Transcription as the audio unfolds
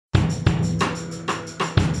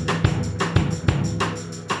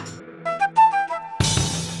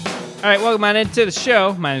All right, welcome on into the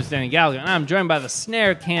show. My name is Danny Gallagher, and I'm joined by the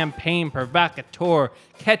Snare Campaign Provocateur.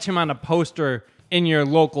 Catch him on a poster in your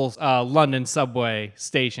local London subway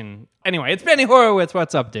station. Anyway, it's Benny Horowitz.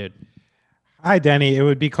 What's up, dude? Hi, Denny. It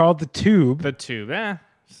would be called The Tube. The Tube,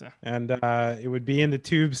 And it would be in the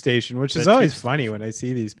Tube station, which is always funny when I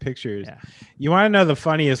see these pictures. Yeah. You want to know the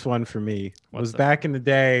funniest one for me? What's back in the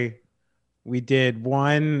day, we did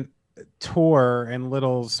one tour and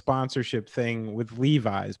little sponsorship thing with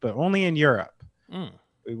Levi's, but only in Europe. In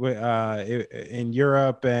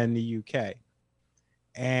Europe and the UK.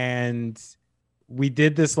 And we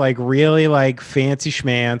did this like really like fancy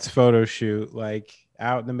schmancy photo shoot, like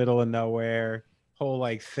out in the middle of nowhere. Whole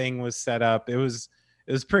like thing was set up. It was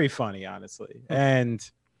pretty funny, honestly. And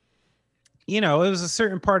you know, it was a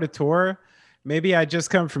certain part of tour. Maybe I just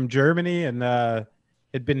come from Germany and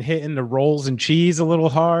had been hitting the rolls and cheese a little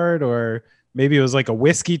hard, or maybe it was like a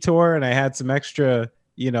whiskey tour and I had some extra,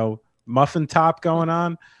 you know, muffin top going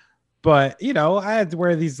on. But, you know, I had to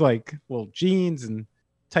wear these like little jeans and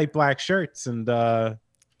tight black shirts, and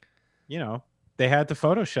you know, they had to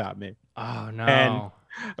Photoshop me. Oh no. And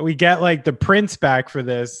we get like the prints back for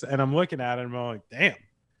this, and I'm looking at it and I'm like, damn,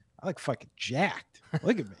 I look fucking jacked.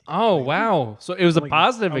 Look at me. Oh, like, wow. So it was a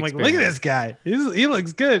positive I'm experience. like, look at this guy. He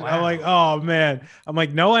looks good. Wow. I'm like, oh man. I'm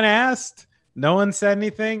like, no one asked. No one said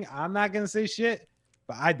anything. I'm not gonna say shit.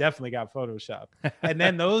 But I definitely got Photoshopped. And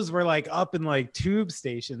then those were like up in like tube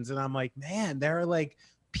stations. And I'm like, man, there are like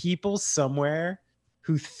people somewhere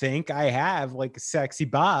who think I have like a sexy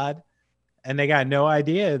bod. And they got no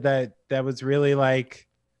idea that that was really like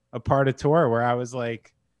a part of tour where I was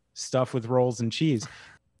like stuffed with rolls and cheese.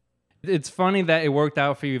 It's funny that it worked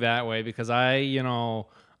out for you that way, because I, you know,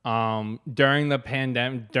 during the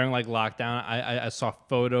pandemic, during like lockdown, I saw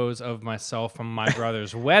photos of myself from my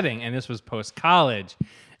brother's wedding, and this was post college,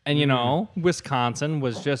 and you know, Wisconsin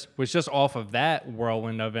was just off of that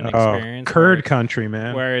whirlwind of an experience. Curd country,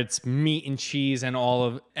 man, where it's meat and cheese and all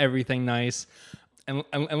of everything nice. And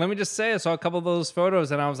let me just say, I saw a couple of those photos,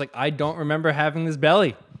 and I was like, I don't remember having this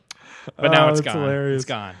belly. But now it's gone. Hilarious. It's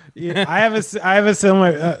gone. Yeah, I have a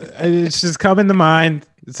similar. It's just coming to mind.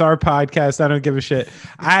 It's our podcast. I don't give a shit.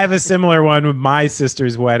 I have a similar one with my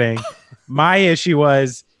sister's wedding. My issue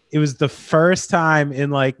was it was the first time in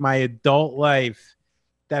like my adult life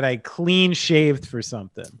that I clean shaved for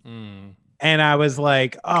something, and I was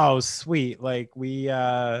like, oh sweet, like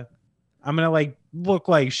I'm gonna like look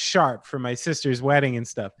like sharp for my sister's wedding and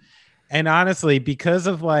stuff. And honestly, because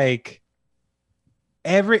of like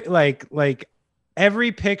every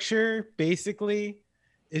picture basically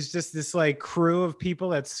is just this like crew of people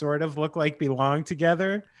that sort of look like belong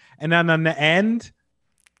together, and then on the end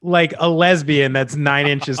like a lesbian that's 9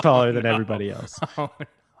 inches taller than everybody else.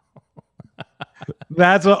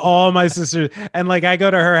 That's what all my sisters, and like I go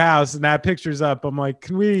to her house and that picture's up. I'm like,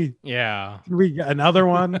 can we another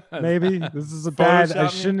one? Maybe this is a bad. I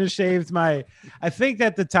shouldn't have shaved my. I think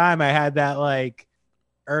at the time I had that like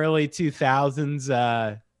early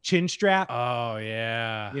 2000s chin strap. Oh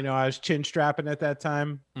yeah. You know, I was chin strapping at that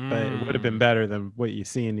time, but it would have been better than what you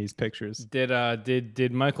see in these pictures.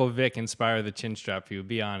 Did Michael Vick inspire the chin strap for you?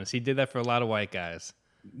 Be honest. He did that for a lot of white guys.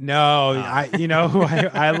 No,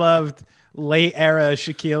 I loved late era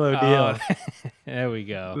Shaquille O'Neal. There we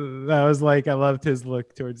go. That was like, I loved his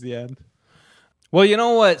look towards the end. Well, you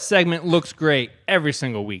know what segment looks great every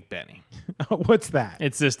single week, Benny? What's that?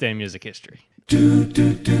 It's This Day in Music History.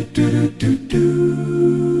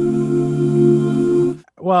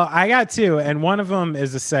 Well, I got two, and one of them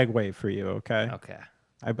is a segue for you, okay? Okay.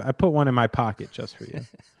 I put one in my pocket just for you.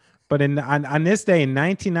 But on this day in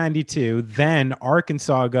 1992, then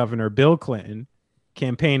Arkansas Governor Bill Clinton,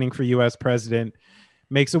 campaigning for U.S. president,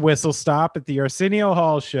 makes a whistle stop at the Arsenio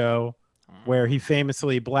Hall show, where he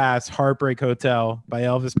famously blasts Heartbreak Hotel by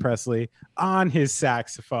Elvis Presley on his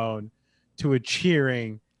saxophone to a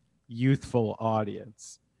cheering, youthful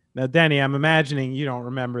audience. Now, Denny, I'm imagining you don't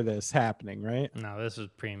remember this happening, right? No, this was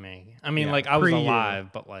pre-me. I mean, like I was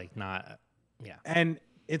alive, but like not, yeah. And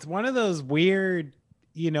it's one of those weird,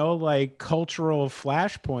 you know, like cultural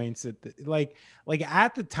flashpoints that like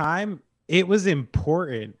at the time it was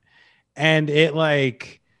important, and it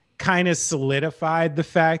like kind of solidified the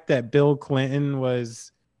fact that Bill Clinton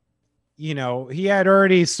was, you know, he had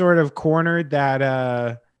already sort of cornered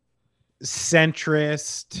that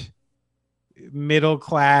centrist middle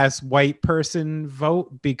class white person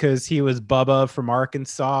vote, because he was Bubba from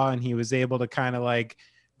Arkansas, and he was able to kind of like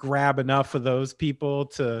grab enough of those people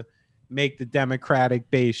to make the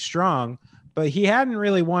Democratic base strong. But he hadn't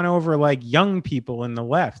really won over like young people in the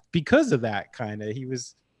left because of that. Kind of, he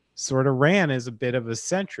was sort of ran as a bit of a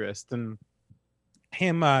centrist. And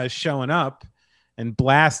him showing up and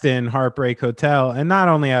blasting Heartbreak Hotel, and not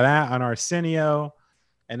only that on Arsenio,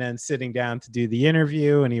 and then sitting down to do the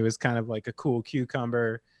interview, and he was kind of like a cool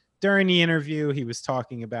cucumber. During the interview, he was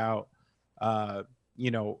talking about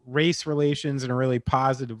race relations in a really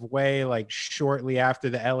positive way, like shortly after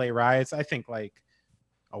the LA riots. I think like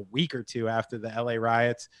a week or two after the LA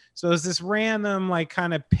riots. So it was this random, like,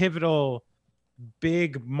 kind of pivotal,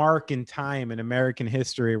 big mark in time in American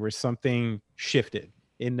history where something shifted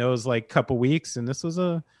in those like couple weeks. And this was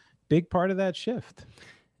a big part of that shift.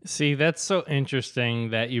 See, that's so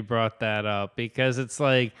interesting that you brought that up, because it's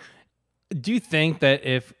like, do you think that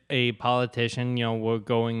if a politician, we're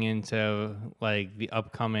going into like the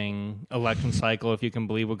upcoming election cycle, if you can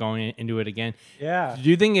believe we're going into it again. Yeah. Do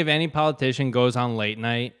you think if any politician goes on late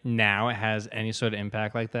night now, it has any sort of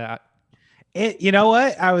impact like that? You know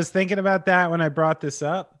what? I was thinking about that when I brought this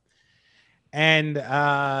up. And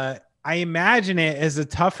I imagine it as a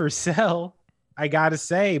tougher sell, I got to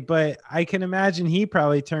say, but I can imagine he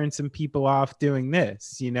probably turned some people off doing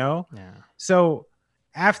this, Yeah. So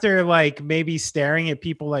after like maybe staring at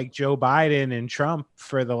people like Joe Biden and Trump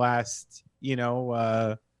for the last,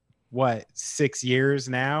 6 years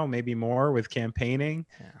now, maybe more with campaigning,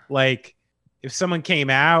 like if someone came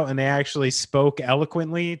out and they actually spoke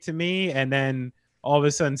eloquently to me and then all of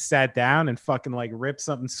a sudden sat down and fucking like ripped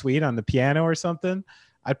something sweet on the piano or something,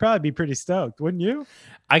 I'd probably be pretty stoked, wouldn't you?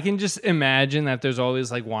 I can just imagine that there's all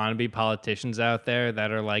these like wannabe politicians out there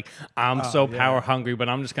that are like, I'm power hungry, but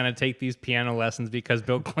I'm just going to take these piano lessons because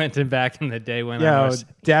Bill Clinton back in the day when I was...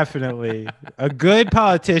 Definitely. A good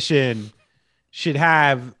politician should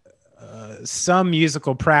have some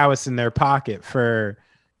musical prowess in their pocket for,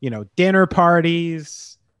 dinner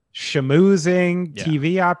parties, schmoozing,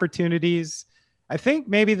 TV opportunities. I think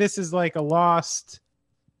maybe this is like a lost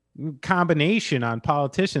combination on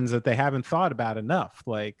politicians that they haven't thought about enough.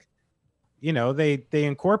 Like, they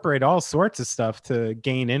incorporate all sorts of stuff to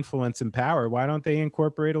gain influence and power. Why don't they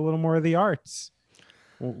incorporate a little more of the arts?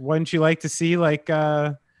 Wouldn't you like to see like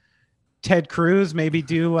Ted Cruz maybe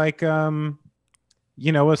do like a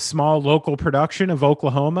small local production of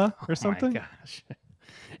Oklahoma or something? Oh my gosh.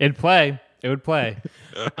 It would play.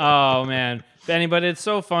 Oh man. Benny, but it's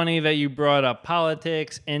so funny that you brought up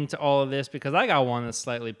politics into all of this, because I got one that's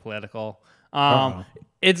slightly political.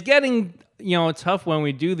 It's getting, tough when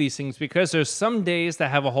we do these things, because there's some days that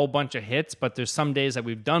have a whole bunch of hits, but there's some days that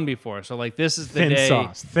we've done before. So like this is the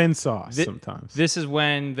thin sauce sometimes. This is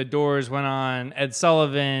when the Doors went on Ed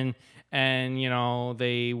Sullivan and,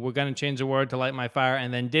 they were going to change the word to Light My Fire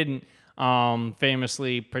and then didn't,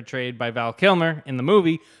 famously portrayed by Val Kilmer in the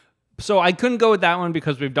movie. So I couldn't go with that one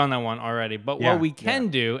because we've done that one already. But what we can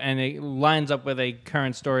do, and it lines up with a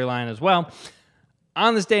current storyline as well,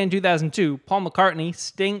 on this day in 2002, Paul McCartney,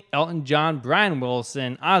 Sting, Elton John, Brian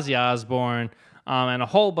Wilson, Ozzy Osbourne, and a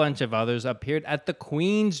whole bunch of others appeared at the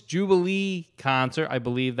Queen's Jubilee concert. I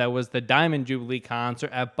believe that was the Diamond Jubilee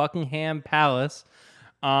concert at Buckingham Palace.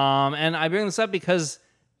 And I bring this up because...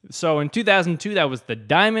 So in 2002, that was the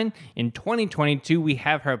Diamond. In 2022, we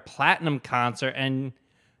have her Platinum concert. And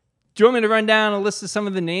do you want me to run down a list of some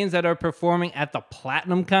of the names that are performing at the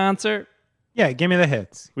Platinum concert? Yeah, give me the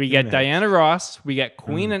hits. We get Diana Ross. We get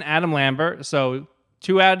Queen and Adam Lambert. So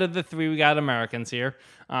 2 out of the 3, we got Americans here.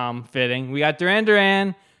 Fitting. We got Duran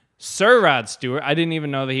Duran. Sir Rod Stewart. I didn't even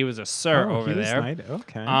know that he was a sir over there.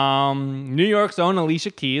 Okay. New York's own Alicia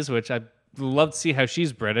Keys, which I love to see how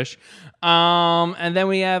she's British. And then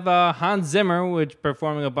we have Hans Zimmer, which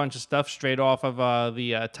performing a bunch of stuff straight off of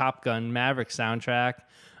the Top Gun Maverick soundtrack.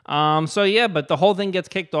 But the whole thing gets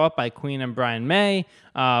kicked off by Queen and Brian May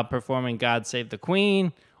performing God Save the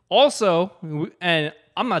Queen. Also, and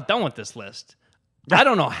I'm not done with this list. I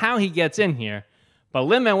don't know how he gets in here, but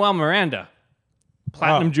Lin-Manuel Miranda,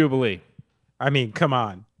 Platinum Jubilee. I mean, come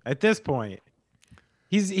on. At this point,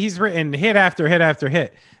 he's written hit after hit after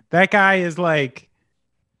hit. That guy is like,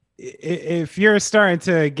 if you're starting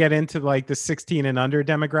to get into like the 16 and under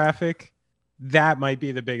demographic, that might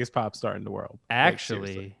be the biggest pop star in the world.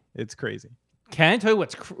 Actually, like, it's crazy. Can I tell you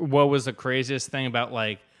what was the craziest thing about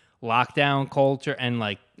like lockdown culture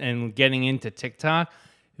and getting into TikTok?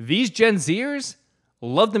 These Gen Zers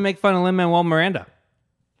love to make fun of Lin-Manuel Miranda.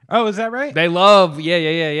 Oh, is that right? They love,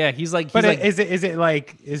 yeah. He's like, is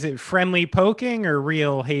it friendly poking or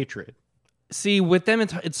real hatred? See, with them,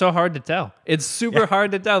 it's so hard to tell. It's super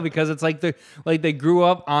hard to tell because it's like they grew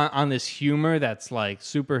up on this humor that's like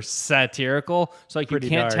super satirical. So like you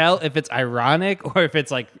can't tell if it's ironic or if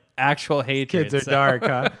it's like actual hatred. Kids are dark,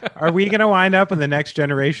 huh? Are we gonna wind up in the next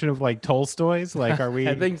generation of like Tolstoy's? Like, are we?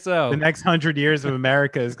 I think so. The next 100 years of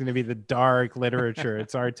America is going to be the dark literature.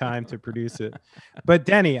 It's our time to produce it. But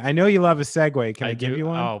Denny, I know you love a segue. Can I give you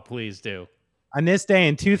one? Oh, please do. On this day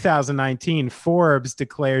in 2019, Forbes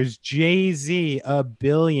declares Jay-Z a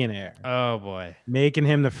billionaire. Oh boy, making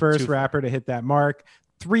him the first rapper to hit that mark.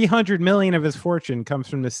 300 million of his fortune comes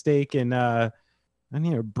from the stake in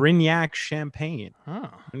Brignac champagne. Huh.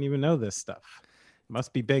 I don't even know this stuff.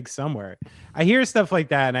 Must be big somewhere. I hear stuff like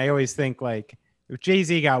that, and I always think like if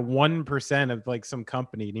Jay-Z got 1% of like some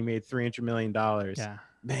company and he made $300 million,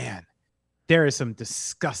 man, there are some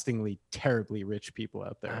disgustingly, terribly rich people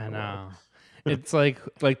out there. I know. It's like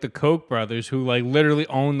the Koch brothers who like literally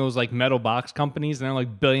own those like metal box companies and they're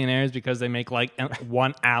like billionaires because they make like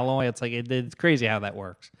one alloy. It's like it's crazy how that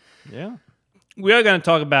works. Yeah. We are going to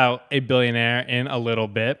talk about a billionaire in a little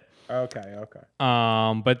bit. Okay.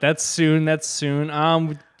 But that's soon. I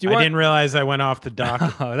didn't realize I went off the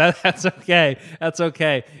dock. Oh, that's okay. That's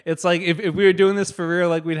okay. It's like if we were doing this for real,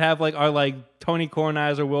 like we'd have like our like Tony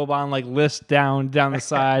Kornheiser Wilbon like list down the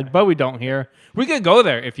side, but we don't here. We could go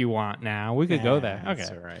there if you want. Now we could go there. Okay,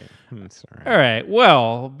 that's all right. That's all right. All right.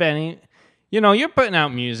 Well, Benny, you're putting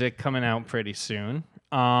out music coming out pretty soon.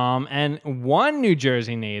 And one New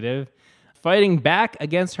Jersey native fighting back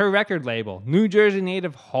against her record label. New Jersey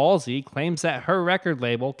native Halsey claims that her record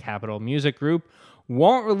label, Capitol Music Group,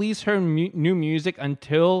 won't release her new music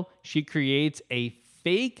until she creates a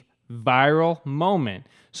fake viral moment.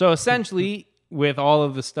 So essentially, with all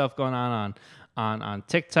of the stuff going on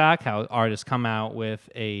TikTok, how artists come out with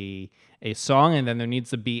a song and then there needs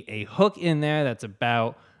to be a hook in there that's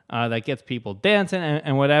about that gets people dancing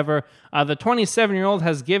and whatever. The 27-year-old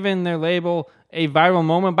has given their label a viral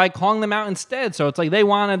moment by calling them out instead. So it's like they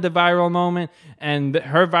wanted the viral moment, and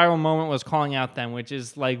her viral moment was calling out them, which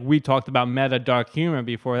is like we talked about meta dark humor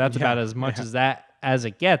before. That's about as much as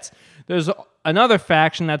it gets. There's another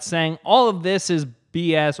faction that's saying all of this is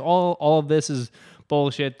BS. All of this is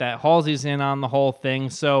bullshit, that Halsey's in on the whole thing.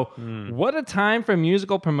 So what a time for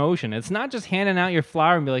musical promotion. It's not just handing out your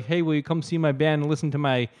flyer and be like, hey, will you come see my band and listen to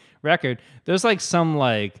my record? There's like some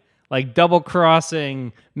like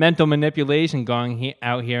double-crossing mental manipulation going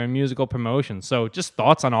out here in musical promotion. So just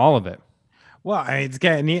thoughts on all of it. Well, it's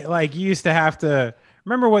getting like you used to have to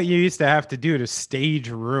remember what you used to have to do to stage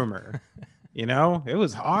a rumor. It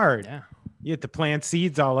was hard. Yeah. You had to plant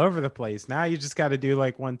seeds all over the place. Now you just got to do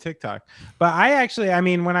like one TikTok. But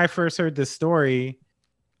when I first heard this story,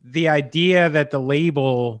 the idea that the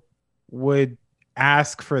label would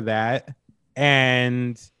ask for that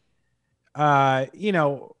and,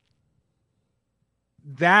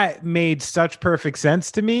 that made such perfect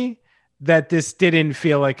sense to me that this didn't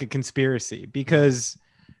feel like a conspiracy, because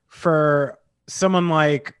for someone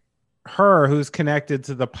like her who's connected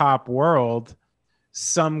to the pop world,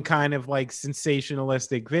 some kind of like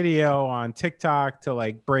sensationalistic video on TikTok to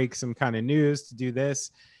like break some kind of news, to do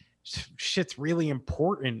this shit's really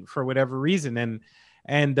important for whatever reason.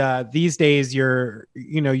 And these days you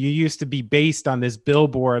used to be based on this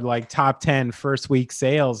billboard, like top 10 first week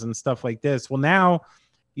sales and stuff like this. Well, now,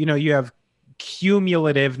 you have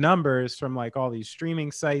cumulative numbers from like all these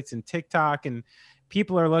streaming sites and TikTok, and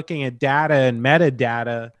people are looking at data and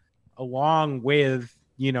metadata along with,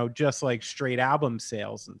 just like straight album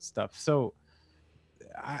sales and stuff. So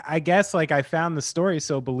I guess like I found the story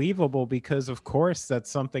so believable because of course that's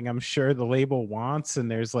something I'm sure the label wants.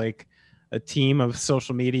 And there's like a team of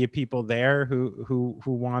social media people there who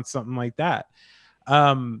want something like that.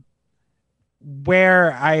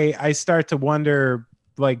 Where I start to wonder,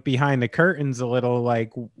 like behind the curtains a little,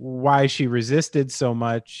 like why she resisted so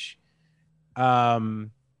much,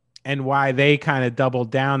 and why they kind of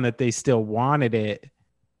doubled down that they still wanted it,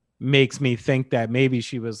 makes me think that maybe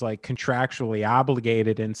she was like contractually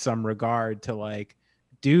obligated in some regard to like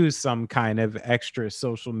do some kind of extra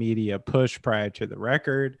social media push prior to the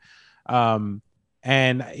record. And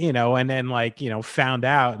then like, found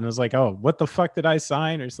out and was like, oh, what the fuck did I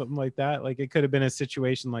sign or something like that? Like it could have been a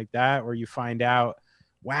situation like that where you find out,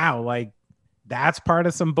 wow, like that's part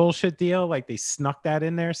of some bullshit deal. Like they snuck that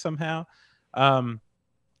in there somehow.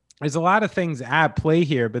 There's a lot of things at play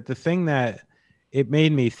here, but the thing that it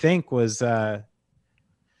made me think was,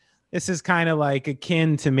 this is kind of like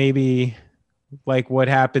akin to maybe like what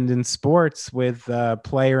happened in sports with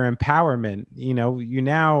player empowerment.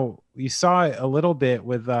 You saw it a little bit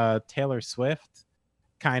with Taylor Swift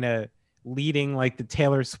kind of leading like the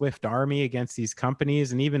Taylor Swift army against these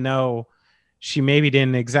companies. And even though she maybe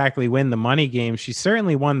didn't exactly win the money game, she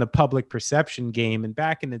certainly won the public perception game. And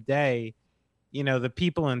back in the day, the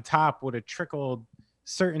people on top would have trickled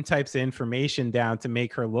certain types of information down to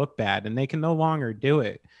make her look bad, and they can no longer do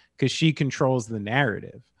it because she controls the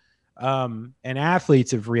narrative. And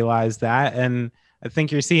athletes have realized that, and I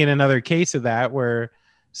think you're seeing another case of that where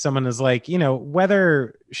someone is like,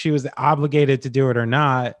 whether she was obligated to do it or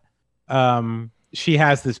not, she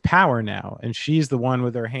has this power now, and she's the one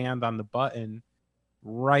with her hand on the button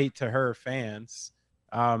right to her fans.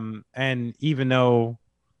 And even though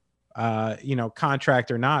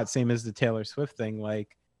contract or not, same as the Taylor Swift thing,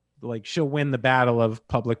 like she'll win the battle of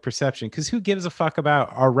public perception, because who gives a fuck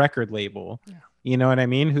about our record label? Yeah. You know what I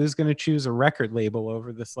mean? Who's going to choose a record label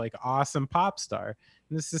over this like awesome pop star?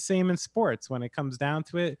 And it's the same in sports when it comes down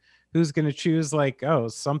to it. Who's going to choose like,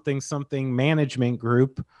 something management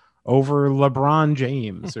group over LeBron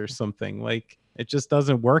James or something? Like, it just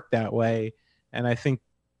doesn't work that way. And I think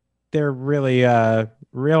they're really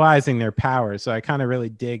realizing their power. So I kind of really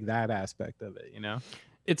dig that aspect of it,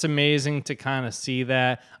 It's amazing to kind of see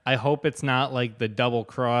that. I hope it's not like the double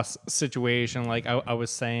cross situation like I was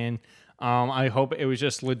saying. I hope it was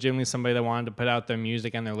just legitimately somebody that wanted to put out their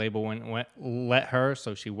music and their label wouldn't let her,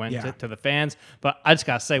 so she went to the fans. But I just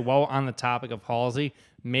got to say, while on the topic of Halsey,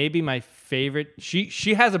 maybe my favorite,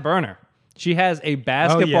 she has a burner. She has a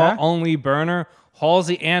basketball-only burner.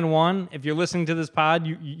 Halsey and one. If you're listening to this pod,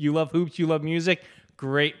 you love hoops, you love music,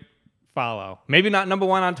 great follow. Maybe not number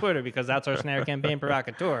one on Twitter because that's our snare campaign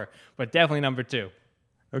provocateur, but definitely number two.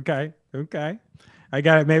 Okay. I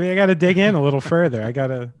got it. Maybe I got to dig in a little further. I got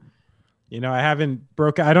to, I haven't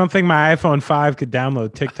broken. I don't think my iPhone 5 could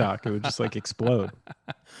download TikTok. It would just like explode.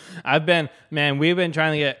 we've been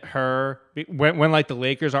trying to get her when like the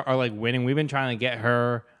Lakers are like winning. We've been trying to get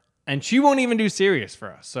her. And she won't even do Sirius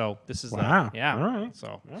for us. So this is wow. Yeah. All right.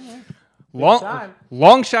 So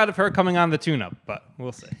long shot of her coming on the tune-up, but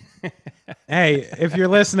we'll see. Hey, if you're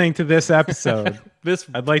listening to this episode,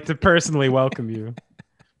 I'd like to personally welcome you.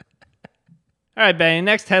 All right, Benny.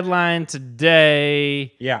 Next headline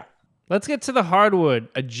today. Yeah. Let's get to the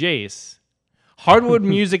hardwood Jace. Hardwood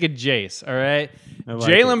music at Jace, all right? Like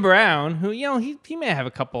Jaylen Brown, who, he may have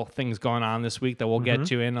a couple things going on this week that we'll get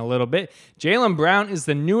to in a little bit. Jaylen Brown is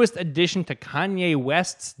the newest addition to Kanye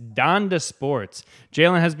West's Donda Sports.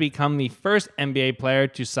 Jaylen has become the first NBA player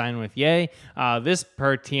to sign with Ye, this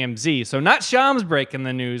per TMZ. So not Shams breaking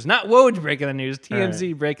the news, not Woj breaking the news,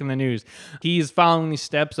 TMZ breaking the news. He's following the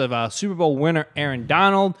steps of Super Bowl winner Aaron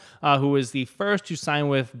Donald, who was the first to sign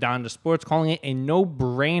with Donda Sports, calling it a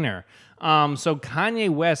no-brainer. So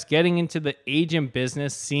Kanye West getting into the agent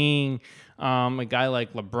business, seeing a guy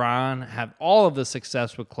like LeBron have all of the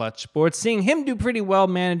success with Clutch Sports, seeing him do pretty well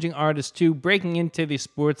managing artists too, breaking into the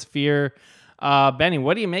sports sphere. Benny,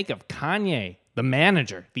 what do you make of Kanye, the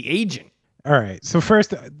manager, the agent? All right. So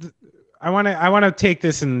first, I want to take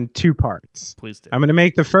this in two parts. Please do. I'm going to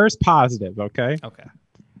make the first positive. Okay. Okay.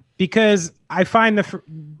 Because I find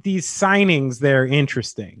these signings, they're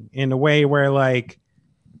interesting in a way where like,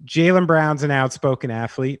 Jaylen Brown's an outspoken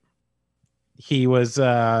athlete. He was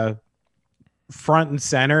front and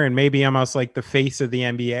center and maybe almost like the face of the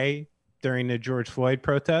NBA during the George Floyd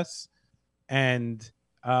protests. And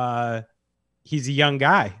he's a young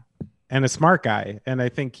guy and a smart guy. And I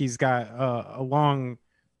think he's got a long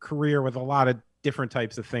career with a lot of different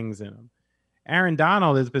types of things in him. Aaron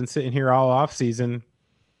Donald has been sitting here all offseason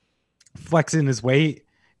flexing his weight,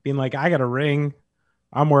 being like, I got a ring.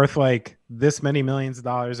 I'm worth like this many millions of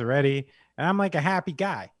dollars already. And I'm like a happy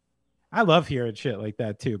guy. I love hearing shit like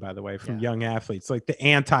that too, by the way, from young athletes, like the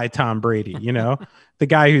anti-Tom Brady, the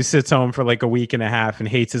guy who sits home for like a week and a half and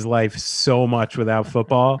hates his life so much without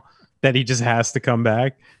football that he just has to come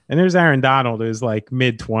back. And there's Aaron Donald, who's like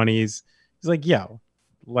mid-20s. He's like, yo,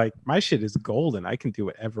 like my shit is golden. I can do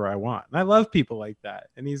whatever I want. And I love people like that.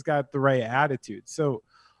 And he's got the right attitude. So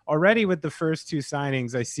already with the first two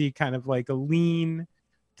signings, I see kind of like a lean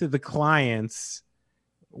to the clients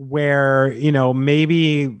where,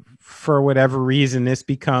 maybe for whatever reason, this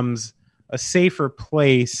becomes a safer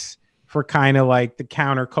place for kind of like the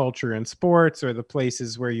counterculture in sports or the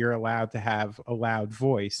places where you're allowed to have a loud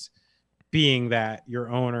voice, being that your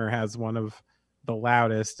owner has one of the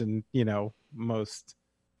loudest and, most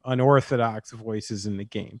unorthodox voices in the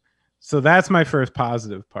game. So that's my first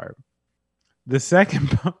positive part. The second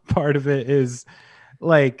part of it is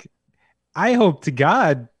like, I hope to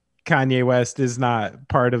God Kanye West is not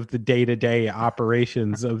part of the day-to-day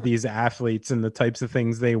operations of these athletes and the types of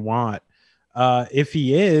things they want. If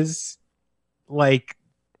he is, like,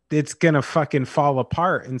 it's going to fucking fall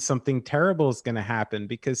apart and something terrible is going to happen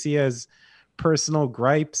because he has personal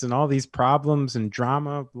gripes and all these problems and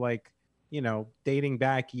drama, like, dating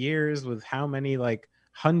back years with how many, like,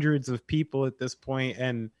 hundreds of people at this point.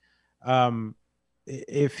 And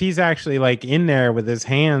if he's actually like in there with his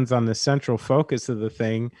hands on the central focus of the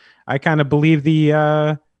thing, I kind of believe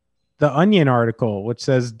the Onion article, which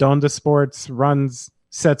says Donda Sports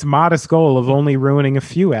sets modest goal of only ruining a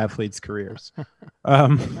few athletes' careers.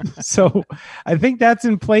 So I think that's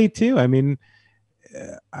in play too. I mean,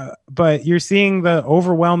 but you're seeing the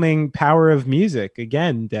overwhelming power of music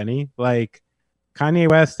again, Denny. Like Kanye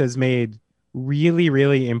West has made really,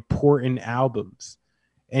 really important albums,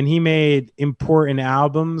 and he made important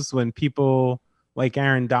albums when people like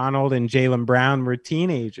Aaron Donald and Jaylen Brown were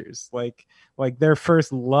teenagers. Like their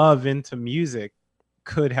first love into music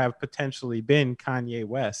could have potentially been Kanye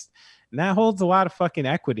West, and that holds a lot of fucking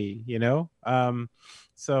equity, you know.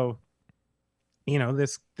 So you know,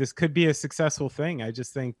 this could be a successful thing. I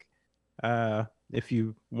just think if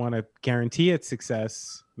you want to guarantee its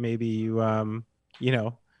success, maybe you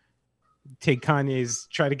know, try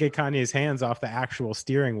to get Kanye's hands off the actual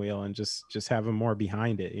steering wheel and just have him more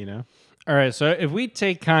behind it, you know. All right, so if we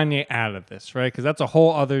take Kanye out of this, right, because that's a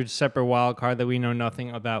whole other separate wild card that we know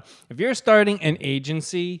nothing about. If you're starting an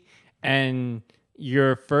agency and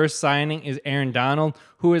your first signing is Aaron Donald,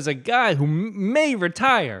 who is a guy who may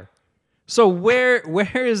retire, so where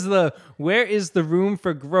is the room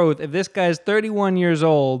for growth if this guy's 31 years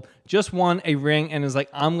old, just won a ring, and is like,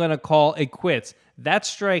 I'm gonna call it quits? That's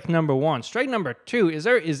strike number one. Strike number two is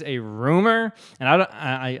there is a rumor, and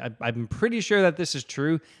I'm pretty sure that this is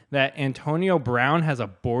true, that Antonio Brown has a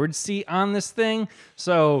board seat on this thing.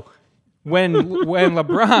 So when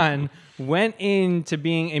LeBron went into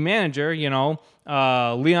being a manager, you know,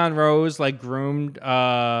 Leon Rose like groomed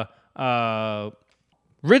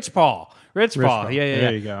Rich Paul. Yeah.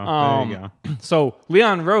 There you go. So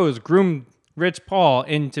Leon Rose groomed Rich Paul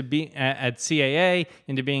into being at CAA,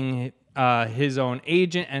 into being his own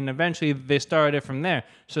agent, and eventually they started from there.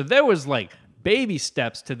 So there was like baby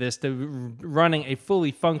steps to this, to running a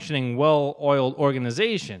fully functioning, well-oiled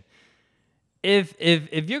organization. If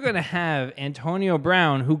you're gonna have Antonio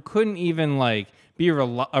Brown, who couldn't even like be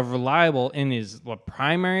reliable in his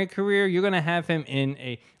primary career, you're gonna have him in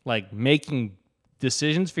a like making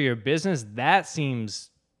decisions for your business. That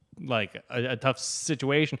seems like a tough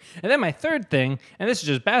situation. And then my third thing, and this is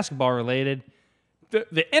just basketball related,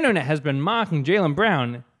 the internet has been mocking Jaylen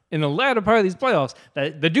Brown in the latter part of these playoffs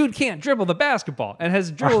that the dude can't dribble the basketball and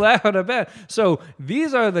has dribbled out of bed. So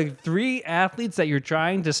these are the three athletes that you're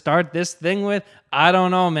trying to start this thing with. I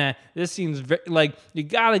don't know, man. This seems like you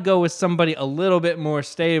got to go with somebody a little bit more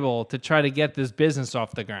stable to try to get this business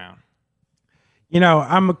off the ground. You know,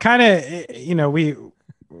 I'm kind of, you know, we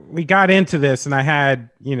got into this and I had,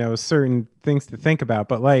 you know, certain things to think about,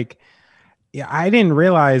 but like, yeah, I didn't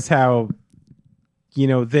realize how, you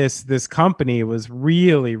know, this company was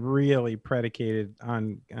really, really predicated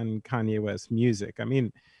on Kanye West music. I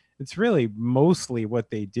mean, it's really mostly what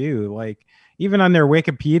they do. Like even on their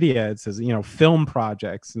Wikipedia, it says, you know, film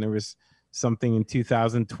projects, and there was something in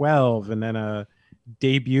 2012, and then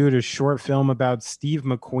debuted a short film about Steve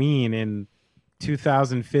McQueen in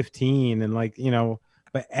 2015, and like, you know,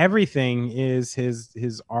 but everything is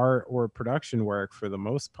his art or production work for the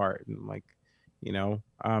most part. And like, you know,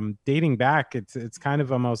 dating back, it's kind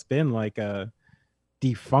of almost been like a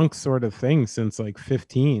defunct sort of thing since like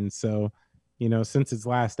 15. So, you know, since his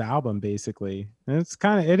last album basically. And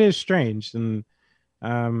it is strange. And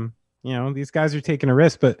you know, these guys are taking a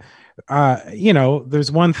risk, but you know,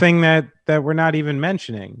 there's one thing that we're not even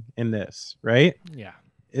mentioning in this, right? Yeah.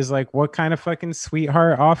 Is like, what kind of fucking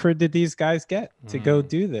sweetheart offer did these guys get to go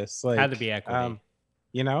do this? Like, had to be equity.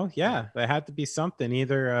 You know, yeah, there had to be something,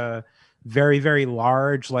 either a very, very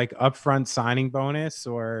large like upfront signing bonus,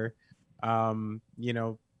 or you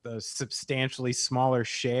know, a substantially smaller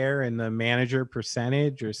share in the manager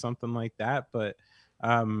percentage or something like that. But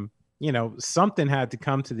you know, something had to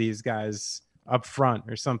come to these guys up front,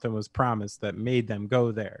 or something was promised that made them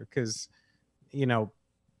go there, because, you know,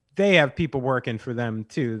 they have people working for them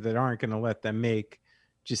too that aren't going to let them make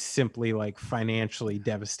just simply like financially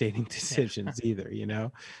devastating decisions either, you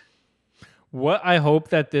know? What I hope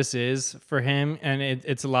that this is for him, and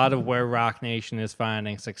it's a lot of where Rock Nation is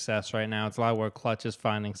finding success right now. It's a lot of where Clutch is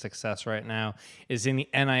finding success right now, is in the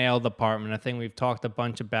NIL department. I think we've talked a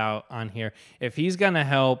bunch about on here. If he's going to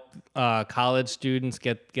help college students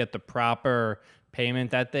get the proper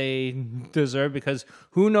payment that they deserve, because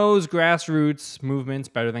who knows grassroots movements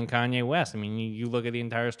better than Kanye West? I mean, you look at the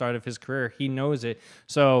entire start of his career, he knows it.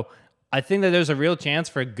 So I think that there's a real chance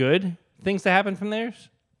for good things to happen from there.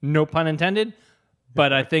 No pun intended.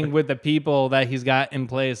 But I think with the people that he's got in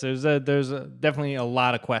place, there's definitely a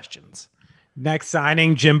lot of questions. Next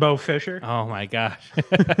signing, Jimbo Fisher. Oh my gosh.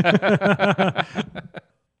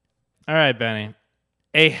 All right, Benny.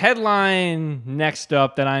 A headline next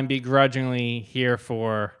up that I'm begrudgingly here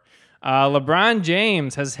for. LeBron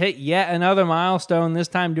James has hit yet another milestone, this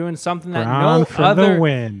time doing something that Bron for the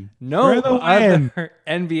win. no For the other win.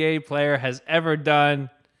 NBA player has ever done.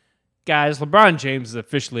 Guys, LeBron James is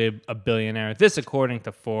officially a billionaire. This according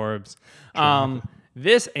to Forbes.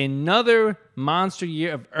 This another monster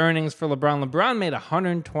year of earnings for LeBron. LeBron made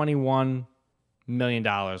 $121 million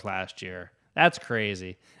last year. That's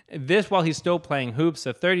crazy. This while he's still playing hoops.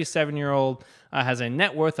 The 37-year-old has a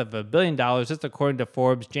net worth of $1 billion. Just according to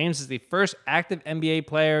Forbes. James is the first active NBA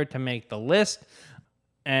player to make the list.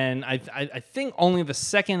 And I think only the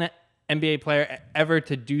second NBA player ever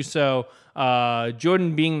to do so.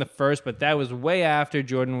 Jordan being the first, but that was way after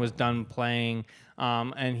Jordan was done playing.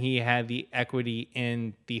 And he had the equity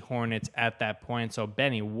in the Hornets at that point. So,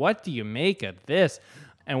 Benny, what do you make of this?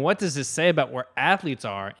 And what does this say about where athletes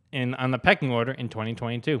are on the pecking order in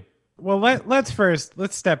 2022? Well, let's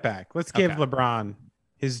step back. Let's give LeBron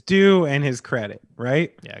his due and his credit,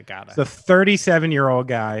 right? Yeah, got it. The 37-year-old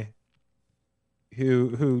guy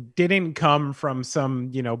who didn't come from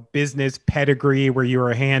some, business pedigree where you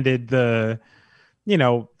were handed the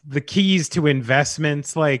keys to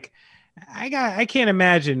investments. Like I can't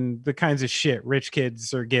imagine the kinds of shit rich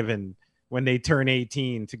kids are given when they turn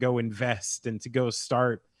 18 to go invest and to go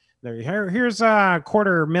start. Here's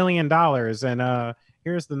 $250,000 and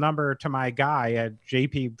here's the number to my guy at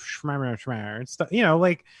JP Schmer and stuff.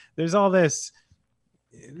 Like there's all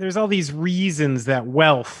these reasons that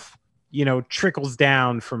wealth, trickles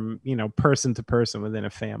down from, person to person within a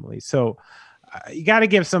family. So you got to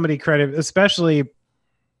give somebody credit, especially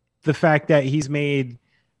the fact that he's made,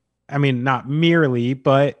 not merely,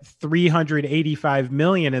 but 385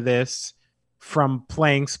 million of this from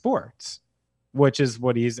playing sports, which is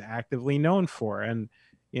what he's actively known for. And,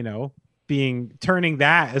 turning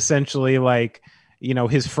that essentially like,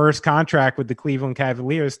 his first contract with the Cleveland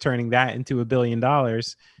Cavaliers, turning that into $1 billion.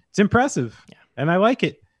 It's impressive. Yeah. And I like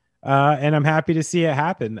it. And I'm happy to see it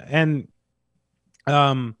happen. And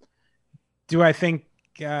do I think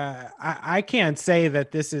I can't say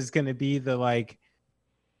that this is going to be the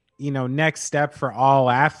next step for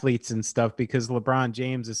all athletes and stuff, because LeBron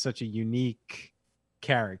James is such a unique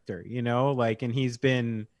character, and he's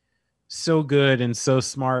been so good and so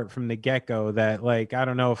smart from the get-go that I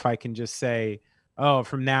don't know if I can just say, oh,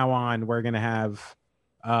 from now on, we're going to have,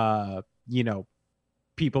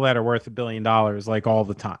 people that are worth $1 billion all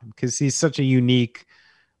the time, because he's such a unique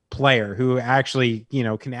player who actually,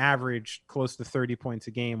 can average close to 30 points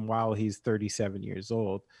a game while he's 37 years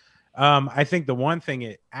old. I think the one thing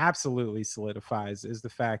it absolutely solidifies is the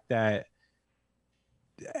fact that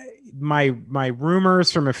my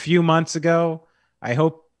rumors from a few months ago, I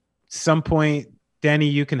hope some point, Denny,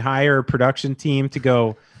 you can hire a production team to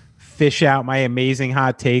go fish out my amazing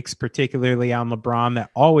hot takes, particularly on LeBron,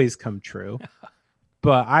 that always come true.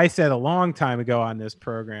 But I said a long time ago on this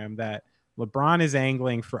program that LeBron is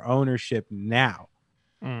angling for ownership now.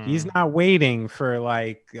 He's not waiting for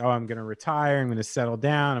I'm going to retire, I'm going to settle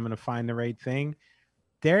down, I'm going to find the right thing.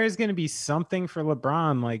 There is going to be something for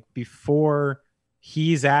LeBron before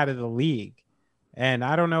he's out of the league. And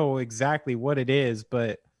I don't know exactly what it is,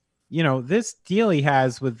 but this deal he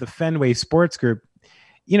has with the Fenway Sports Group,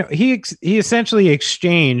 he essentially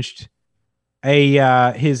exchanged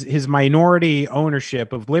his minority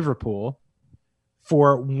ownership of Liverpool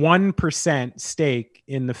for 1% stake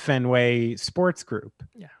in the Fenway Sports Group.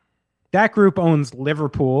 Yeah. That group owns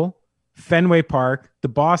Liverpool, Fenway Park, the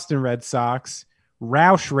Boston Red Sox,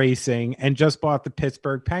 Roush Racing, and just bought the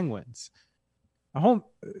Pittsburgh Penguins.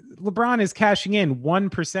 LeBron is cashing in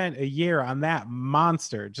 1% a year on that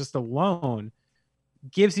monster just alone.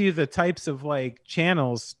 Gives you the types of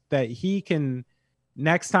channels that he can,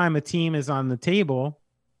 next time a team is on the table,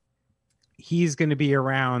 he's going to be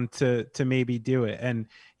around to maybe do it. And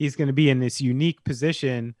he's going to be in this unique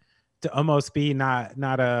position to almost be not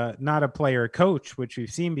a player coach, which we've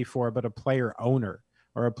seen before, but a player owner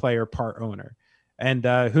or a player part owner. And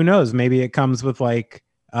who knows, maybe it comes with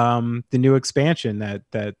the new expansion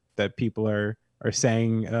that people are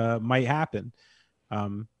saying might happen.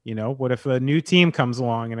 What if a new team comes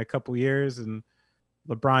along in a couple years and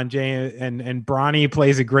LeBron James and Bronny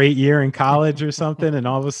plays a great year in college or something, and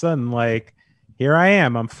all of a sudden, here I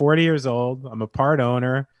am. I'm 40 years old. I'm a part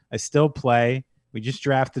owner. I still play. We just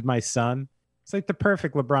drafted my son. It's the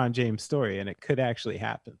perfect LeBron James story, and it could actually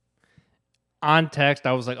happen. on text,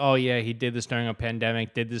 I was like, oh yeah, he did this during a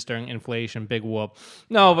pandemic, did this during inflation, big whoop.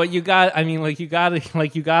 No, but you gotta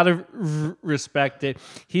respect it.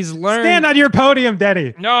 He's learned. Stand on your podium,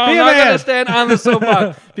 Denny. No, I'm not gonna stand on the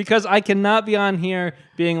soapbox because I cannot be on here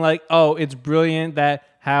being like, oh, it's brilliant that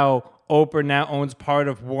how Oprah now owns part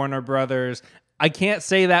of Warner Brothers. I can't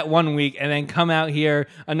say that one week and then come out here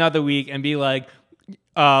another week and be like,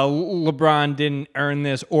 LeBron didn't earn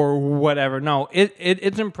this or whatever. No,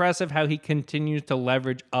 it's impressive how he continues to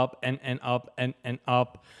leverage up and up and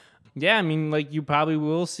up. Yeah, I mean, like, you probably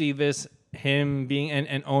will see him being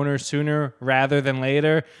an owner sooner rather than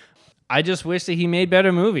later. I just wish that he made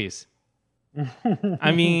better movies.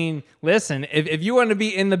 I mean, listen, if you want to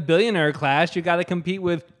be in the billionaire class, you got to compete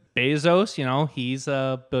with Bezos. You know, he's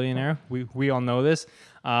a billionaire. We all know this.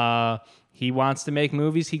 He wants to make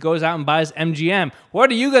movies. He goes out and buys MGM. What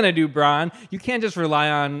are you going to do, Bron? You can't just rely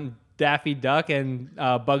on Daffy Duck and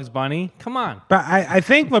Bugs Bunny. Come on. But I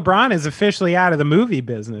think LeBron is officially out of the movie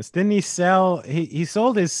business. Didn't he sell? He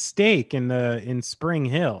sold his stake in Spring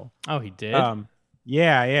Hill. Oh, he did?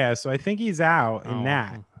 Yeah. So I think he's out in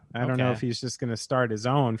that. I don't know okay. if he's just going to start his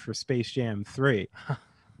own for Space Jam 3.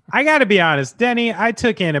 I got to be honest, Denny, I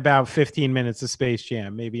took in about 15 minutes of Space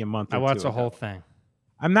Jam, maybe a month or two. I watched the ago. whole thing.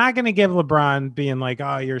 I'm not going to give LeBron being like,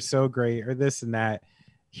 oh, you're so great or this and that.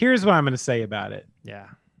 Here's what I'm going to say about it. Yeah.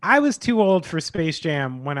 I was too old for Space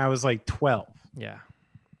Jam when I was like 12. Yeah.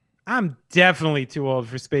 I'm definitely too old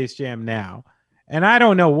for Space Jam now. And I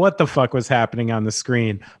don't know what the fuck was happening on the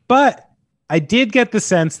screen, but I did get the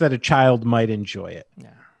sense that a child might enjoy it. Yeah.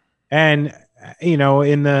 And, you know,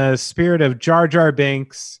 in the spirit of Jar Jar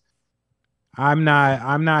Binks, I'm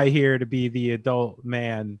not here to be the adult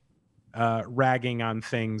man ragging on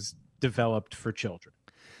things developed for children.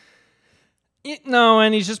 No,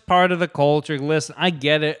 and he's just part of the culture. Listen, I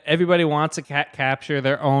get it. Everybody wants to capture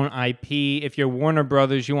their own IP. If you're Warner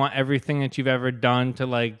Brothers, you want everything that you've ever done to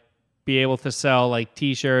like be able to sell like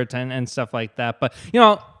T-shirts and stuff like that. But, you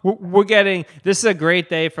know, this is a great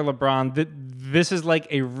day for LeBron. This is like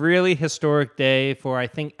a really historic day for, I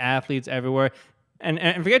think, athletes everywhere.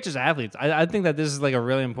 And forget just athletes. I think that this is like a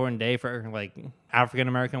really important day for like African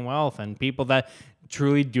American wealth and people that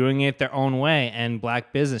truly doing it their own way, and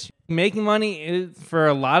black business. Making money for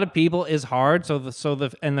a lot of people is hard. So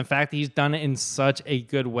the fact that he's done it in such a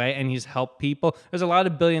good way and he's helped people. There's a lot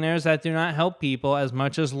of billionaires that do not help people as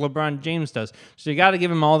much as LeBron James does. So you got to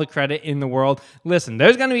give him all the credit in the world. Listen,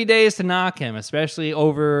 there's going to be days to knock him, especially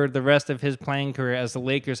over the rest of his playing career as the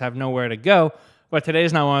Lakers have nowhere to go. But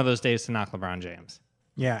today's not one of those days to knock LeBron James.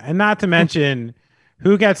 Yeah, and not to mention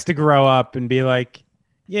who gets to grow up and be like,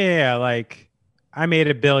 yeah, like I made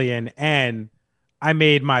 $1 billion and I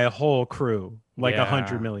made my whole crew like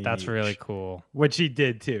 100 million. That's each, really cool. which he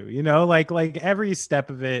did too. You know, like every step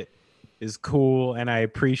of it is cool and I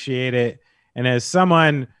appreciate it. And as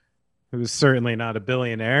someone who's certainly not a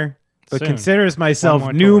billionaire, but Soon. considers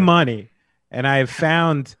myself new money, and I have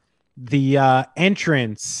found the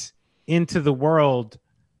entrance into the world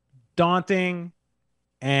daunting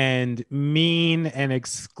and mean and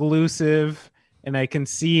exclusive, and I can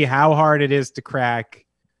see how hard it is to crack.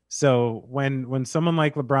 So when someone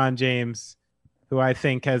like LeBron James, who I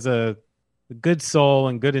think has a good soul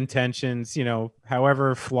and good intentions, you know,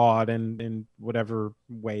 however flawed and in whatever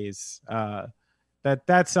ways,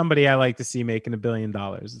 that's somebody I like to see making $1 billion.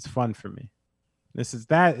 It's fun for me. It's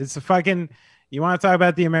a fucking, you want to talk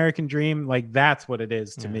about the American dream? Like that's what it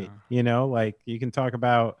is to me, you know, like you can talk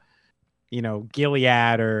about, you know,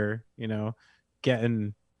 Gilead or, you know,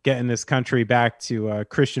 getting this country back to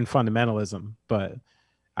Christian fundamentalism. But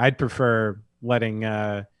I'd prefer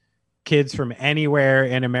letting kids from anywhere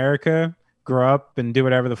in America grow up and do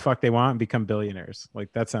whatever the fuck they want and become billionaires.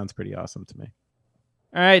 Like that sounds pretty awesome to me.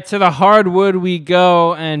 All right, to the hardwood we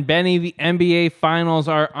go. And Benny, the NBA Finals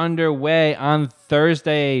are underway. On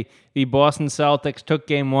Thursday, the Boston Celtics took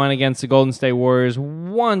Game 1 against the Golden State Warriors,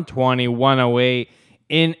 120-108.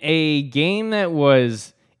 In a game that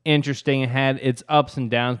was interesting, it had its ups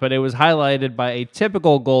and downs, but it was highlighted by a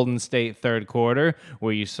typical Golden State third quarter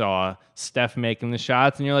where you saw Steph making the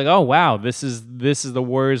shots, and you're like, oh, wow, this is the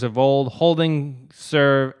Warriors of old, holding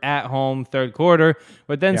serve at home third quarter.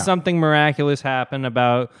 But then something miraculous happened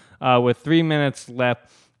with 3 minutes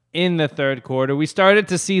left in the third quarter. We started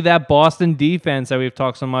to see that Boston defense that we've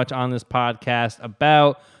talked so much on this podcast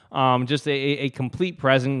about. Just a complete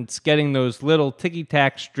presence, getting those little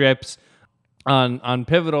ticky-tack strips on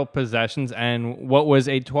pivotal possessions, and what was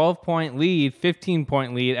a 12-point lead,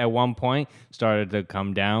 15-point lead at one point, started to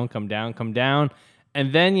come down.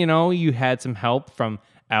 And then, you know, you had some help from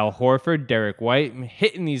Al Horford, Derek White,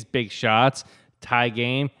 hitting these big shots. tie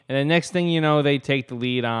game. And the next thing you know, they take the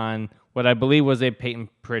lead on what I believe was a Peyton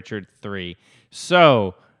Pritchard 3.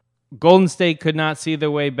 So Golden State could not see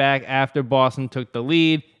their way back after Boston took the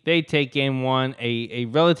lead. They take game one. A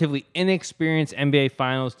relatively inexperienced NBA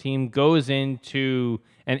Finals team goes into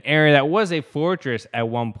an area that was a fortress at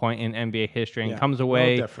one point in NBA history and comes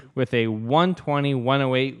away with a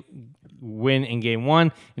 120-108 win in game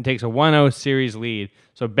one and takes a 1-0 series lead.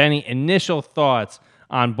 So, Benny, initial thoughts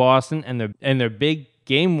on Boston and their big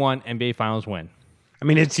game one NBA Finals win. I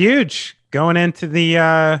mean, it's huge going into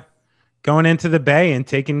the Bay and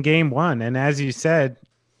taking game one. And as you said,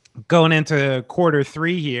 going into quarter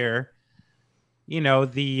three here, you know,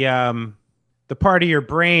 the part of your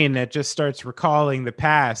brain that just starts recalling the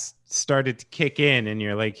past started to kick in, and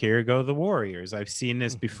you're like, here go the Warriors. I've seen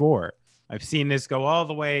this before. I've seen this go all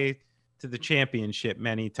the way to the championship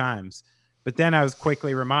many times. But then I was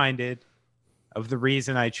quickly reminded of the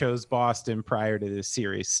reason I chose Boston prior to this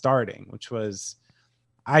series starting, which was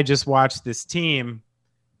I just watched this team.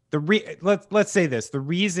 Let's say this. The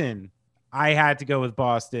reason I had to go with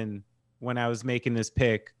Boston when I was making this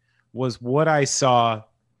pick was what I saw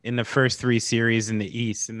in the first three series in the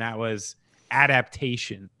East, and that was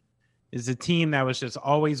adaptation. Is a team that was just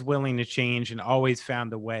always willing to change and always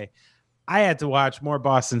found a way. I had to watch more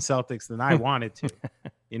Boston Celtics than I wanted to.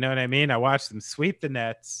 You know what I mean? I watched them sweep the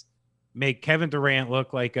Nets, make Kevin Durant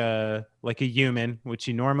look like a human, which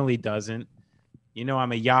he normally doesn't. You know,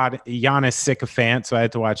 I'm a Giannis sycophant, so I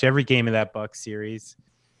had to watch every game of that Bucks series.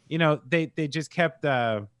 You know, they just kept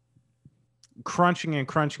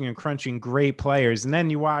crunching great players. And then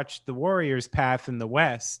you watch the Warriors' path in the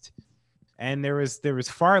West, and there was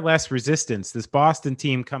far less resistance. This Boston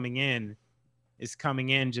team is coming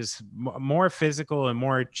in just more physical and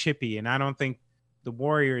more chippy. And I don't think the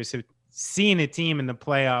Warriors have seen a team in the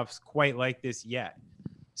playoffs quite like this yet.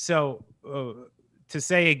 So to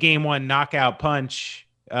say a game one knockout punch,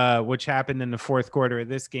 which happened in the fourth quarter of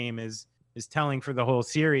this game is telling for the whole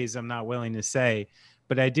series, I'm not willing to say.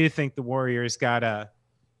 But I do think the Warriors got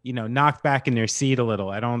knocked back in their seat a little.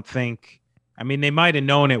 They might have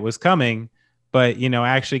known it was coming, but,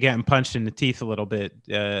 actually getting punched in the teeth a little bit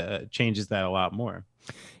changes that a lot more.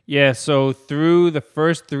 Yeah, so through the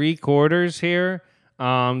first three quarters here,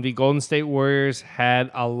 the Golden State Warriors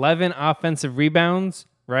had 11 offensive rebounds,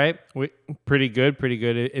 right? Pretty good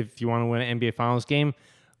if you want to win an NBA Finals game.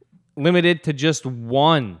 Limited to just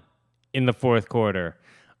one in the fourth quarter.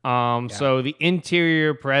 So the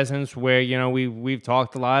interior presence where, we've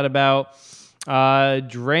talked a lot about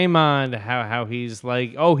Draymond, how he's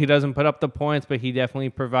like, he doesn't put up the points, but he definitely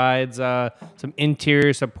provides some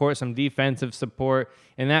interior support, some defensive support.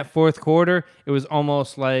 In that fourth quarter, it was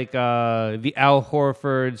almost like the Al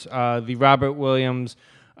Horfords, the Robert Williams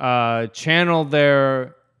channeled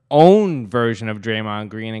their own version of Draymond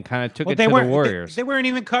Green and kind of took it to the Warriors. They weren't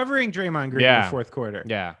even covering Draymond Green in the fourth quarter.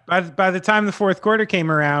 Yeah. By the time the fourth quarter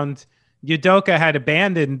came around, Udoka had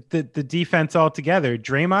abandoned the defense altogether.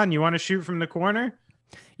 Draymond, you want to shoot from the corner?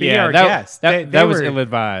 Be our guest. That was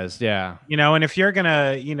ill-advised, yeah. And if you're going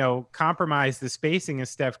to, compromise the spacing of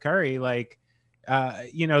Steph Curry,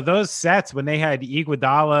 those sets when they had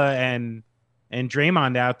Iguodala and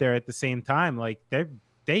Draymond out there at the same time,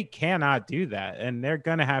 they cannot do that. And they're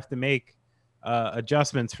going to have to make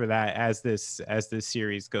adjustments for that as this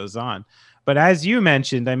series goes on. But as you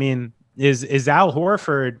mentioned, is Al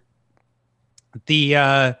Horford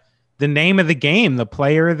the name of the game, the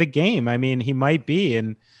player of the game? He might be,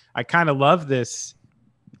 and I kind of love this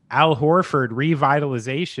Al Horford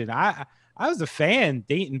revitalization. I was a fan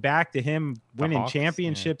dating back to him winning Hawks,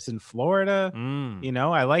 championships in Florida.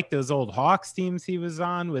 I like those old Hawks teams he was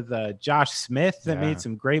on with Josh Smith that made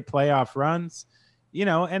some great playoff runs.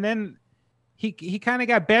 And then he kind of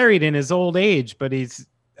got buried in his old age, but he's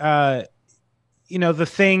the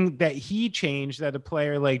thing that he changed that a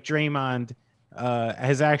player like Draymond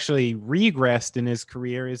has actually regressed in his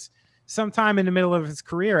career is sometime in the middle of his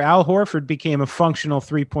career, Al Horford became a functional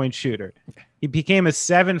 3-point shooter. He became a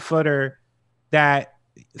 7-footer that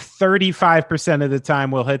 35% of the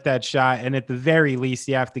time will hit that shot. And at the very least,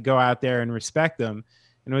 you have to go out there and respect him.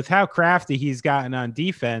 And with how crafty he's gotten on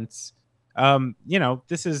defense,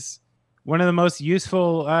 this is one of the most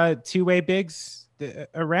useful two-way bigs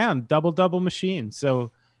around, double machine.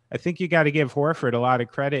 So I think you got to give Horford a lot of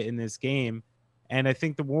credit in this game. And I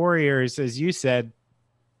think the Warriors, as you said,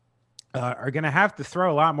 are going to have to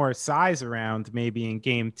throw a lot more size around maybe in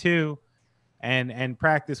game two and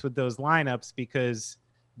practice with those lineups, because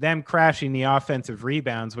them crashing the offensive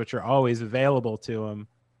rebounds, which are always available to them,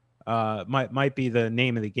 might be the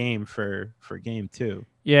name of the game for game two.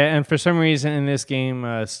 Yeah, and for some reason in this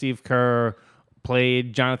game, Steve Kerr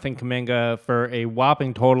played Jonathan Kuminga for a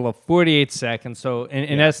whopping total of 48 seconds. So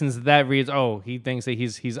in essence, that reads, he thinks that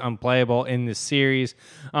he's unplayable in this series.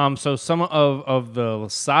 So some of the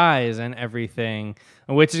size and everything,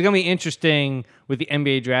 which is going to be interesting with the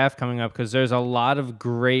NBA draft coming up, because there's a lot of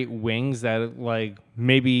great wings that like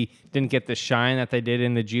maybe didn't get the shine that they did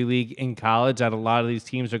in the G League in college that a lot of these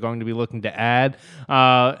teams are going to be looking to add.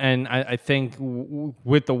 And I think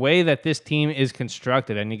with the way that this team is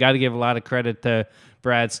constructed, and you got to give a lot of credit to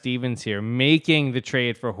Brad Stevens here, making the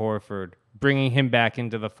trade for Horford, bringing him back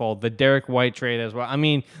into the fold, the Derek White trade as well. I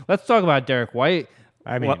mean, let's talk about Derek White.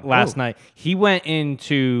 Last night, he went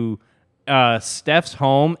into Steph's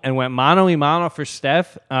home and went mano-a-mano for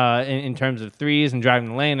Steph in terms of threes and driving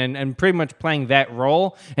the lane and pretty much playing that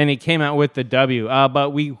role, and he came out with the W.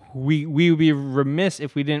 But we would be remiss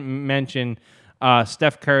if we didn't mention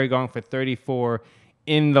Steph Curry going for 34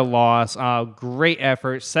 in the loss. Great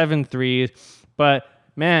effort, 7 threes. But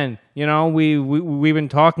man, we've been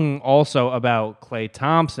talking also about Klay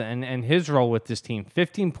Thompson and his role with this team.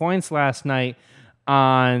 15 points last night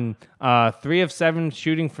on 3 of 7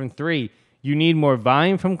 shooting from 3. You need more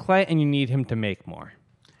volume from Klay, and you need him to make more.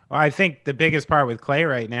 Well, I think the biggest part with Klay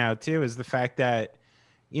right now, too, is the fact that,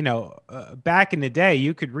 back in the day,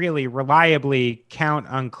 you could really reliably count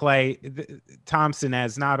on Klay Thompson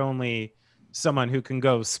as not only someone who can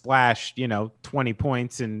go splash, 20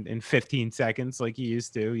 points in 15 seconds like he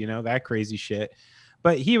used to, that crazy shit.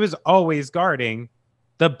 But he was always guarding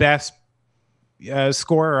the best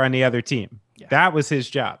scorer on the other team. Yeah. That was his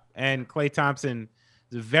job. And Klay Thompson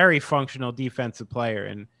is a very functional defensive player.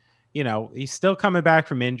 And, he's still coming back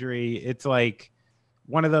from injury. It's like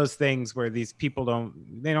one of those things where these people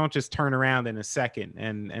don't just turn around in a second.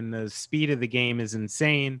 And the speed of the game is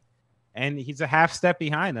insane. And he's a half step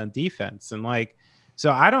behind on defense. And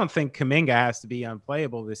so I don't think Kuminga has to be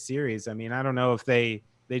unplayable this series. I mean, I don't know if they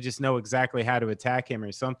just know exactly how to attack him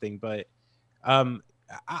or something, but I'm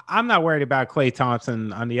not worried about Klay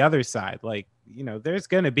Thompson on the other side. There's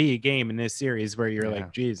going to be a game in this series where you're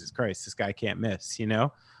like, Jesus Christ, this guy can't miss,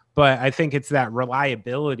 But I think it's that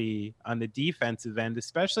reliability on the defensive end,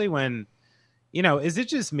 especially when, is it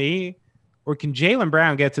just me? Or can Jaylen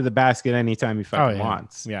Brown get to the basket anytime he fucking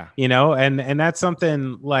wants? Yeah. And that's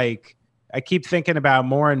something like I keep thinking about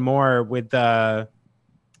more and more with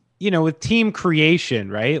with team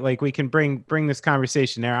creation, right? Like we can bring this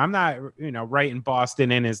conversation there. I'm not, writing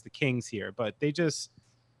Boston in as the Kings here, but they just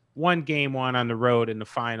won game 1 on the road in the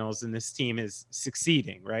finals, and this team is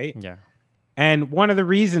succeeding, right? Yeah. And one of the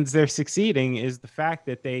reasons they're succeeding is the fact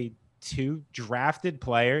that they 2 drafted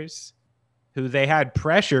players who they had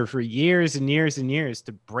pressure for years and years and years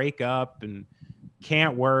to break up and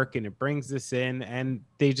can't work, and it brings this in, and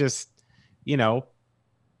they just,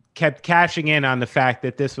 kept cashing in on the fact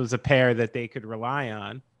that this was a pair that they could rely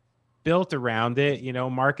on, built around it.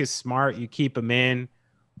 Marcus Smart, you keep him in.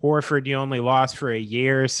 Horford, you only lost for a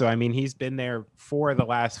year. So, I mean, he's been there for the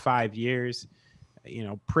last 5 years.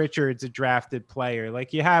 Pritchard's a drafted player.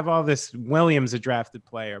 You have all this. Williams, a drafted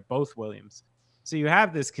player, both Williams. So you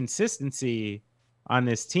have this consistency on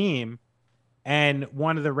this team, and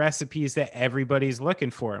one of the recipes that everybody's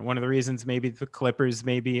looking for, and one of the reasons maybe the Clippers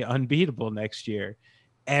may be unbeatable next year,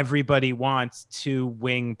 everybody wants 2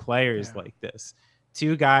 wing players like this.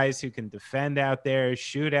 2 guys who can defend out there,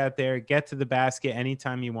 shoot out there, get to the basket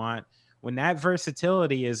anytime you want. When that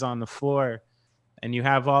versatility is on the floor and you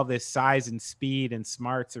have all this size and speed and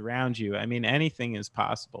smarts around you, I mean, anything is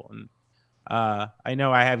possible. And I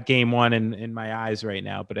know I have game 1 in my eyes right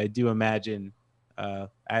now, but I do imagine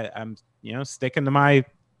I'm sticking to my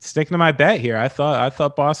bet here. I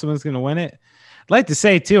thought Boston was going to win it. I'd like to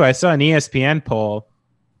say too, I saw an ESPN poll,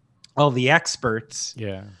 all the experts,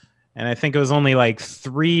 and I think it was only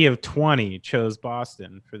 3 of 20 chose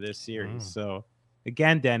Boston for this series. So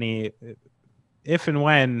again, Denny, if and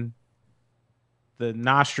when the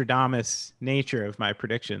Nostradamus nature of my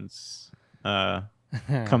predictions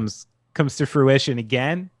comes to fruition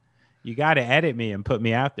again, you got to edit me and put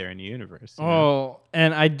me out there in the universe.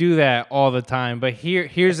 And I do that all the time. But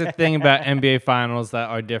here's the thing about NBA Finals that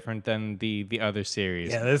are different than the other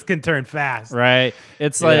series. Yeah, this can turn fast. Right?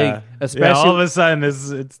 It's especially all of a sudden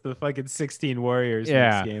it's the fucking 16 Warriors in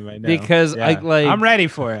this game. I know. Because I'm ready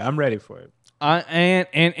for it.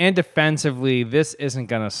 And defensively, this isn't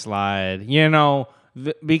gonna slide.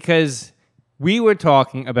 Because we were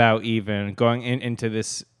talking about even going into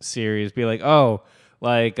this series, be like,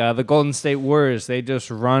 the Golden State Warriors, they just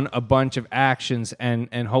run a bunch of actions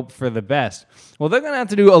and hope for the best. Well, they're going to have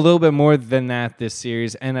to do a little bit more than that this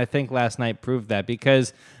series, and I think last night proved that,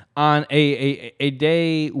 because on a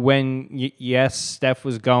day when, yes, Steph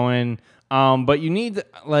was going But you need,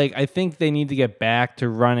 like, I think they need to get back to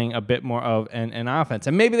running a bit more of an offense.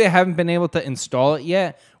 And maybe they haven't been able to install it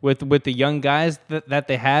yet with the young guys that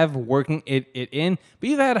they have working it in. But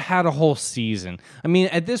you've had a whole season. I mean,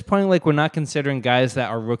 at this point, like, we're not considering guys that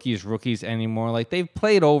are rookies anymore. Like, they've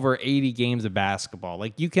played over 80 games of basketball.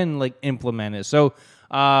 Like, you can, like, implement it. So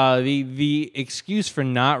the excuse for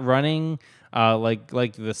not running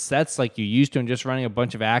like the sets like you used to and just running a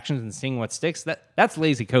bunch of actions and seeing what sticks, that's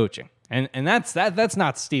lazy coaching. And that's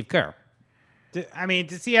not Steve Kerr. I mean,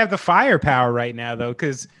 does he have the firepower right now, though?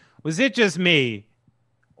 Because was it just me?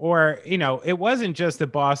 Or, it wasn't just that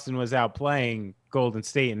Boston was outplaying Golden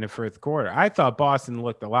State in the fourth quarter. I thought Boston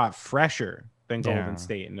looked a lot fresher than Golden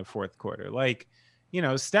State in the fourth quarter. Like,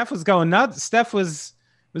 Steph was going nuts. Steph was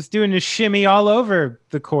doing a shimmy all over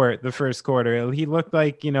the court the first quarter. He looked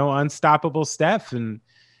like, unstoppable Steph. And,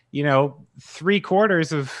 3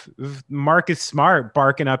 quarters of Marcus Smart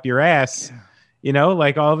barking up your ass,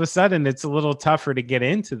 like all of a sudden it's a little tougher to get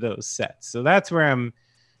into those sets. So that's where I'm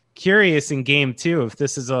curious in game 2 if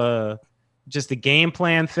this is just a game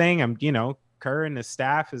plan thing. Kerr and the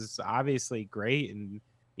staff is obviously great and,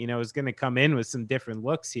 is going to come in with some different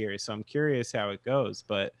looks here. So I'm curious how it goes.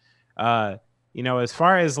 But, as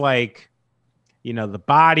far as like, the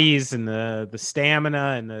bodies and the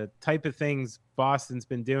stamina and the type of things Boston's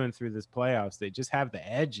been doing through this playoffs, they just have the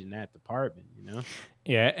edge in that department,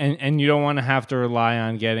 Yeah, and you don't want to have to rely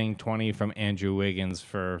on getting 20 from Andrew Wiggins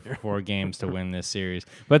for 4 games to win this series.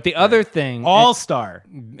 But the other thing... All-star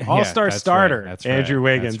starter, right, that's Andrew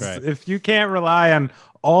right, Wiggins. that's right. If you can't rely on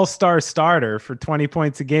all-star starter for 20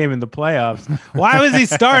 points a game in the playoffs, why was he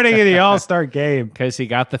starting in the all-star game? Because he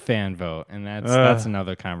got the fan vote, and that's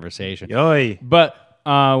another conversation. Yoy. But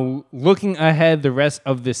looking ahead the rest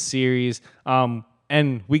of this series,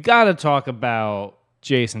 and we got to talk about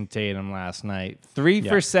Jason Tatum last night. 3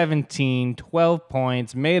 for 17, 12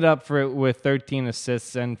 points, made up for it with 13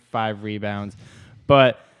 assists and 5 rebounds.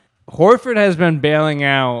 But Horford has been bailing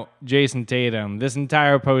out Jason Tatum this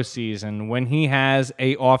entire postseason when he has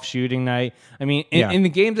a off shooting night. I mean, in the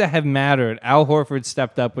games that have mattered, Al Horford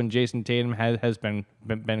stepped up when Jason Tatum has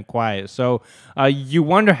been quiet. So you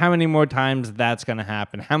wonder how many more times that's going to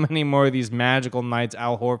happen. How many more of these magical nights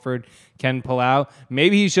Al Horford can pull out.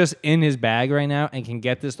 Maybe he's just in his bag right now and can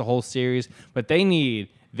get this the whole series. But they need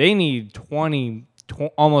 20,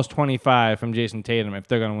 almost 25 from Jason Tatum if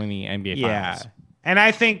they're going to win the NBA Finals. And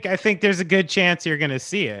I think there's a good chance you're going to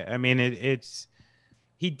see it. I mean,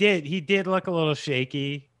 he did look a little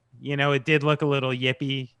shaky. It did look a little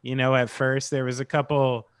yippy. At first there was a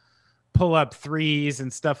couple pull up threes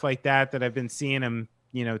and stuff like that I've been seeing him,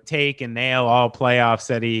 take and nail all playoffs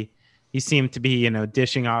that he seemed to be,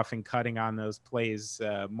 dishing off and cutting on those plays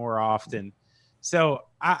more often. So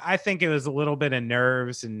I think it was a little bit of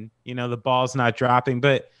nerves and, the ball's not dropping,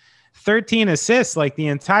 but 13 assists like the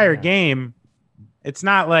entire game. It's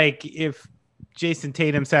not like if Jason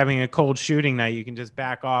Tatum's having a cold shooting night, you can just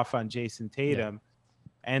back off on Jason Tatum.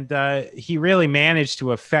 Yeah. And he really managed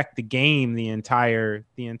to affect the game the entire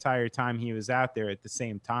time he was out there at the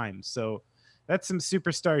same time. So that's some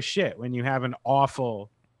superstar shit when you have an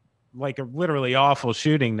awful, like a literally awful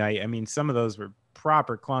shooting night. I mean, some of those were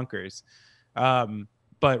proper clunkers,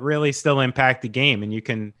 but really still impact the game. And you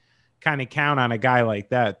can kind of count on a guy like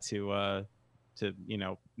that to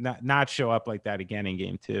not show up like that again in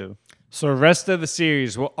game 2. So rest of the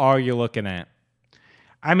series, what are you looking at?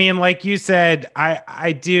 I mean, like you said,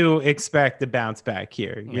 I do expect a bounce back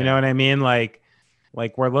here. You know what I mean? Like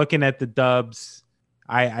we're looking at the dubs.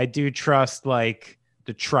 I do trust like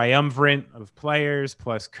the triumvirate of players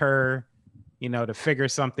plus Kerr, to figure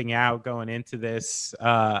something out going into this.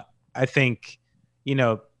 I think,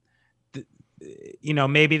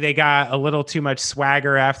 maybe they got a little too much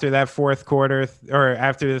swagger after that fourth quarter or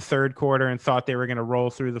after the third quarter and thought they were going to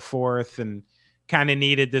roll through the fourth and kind of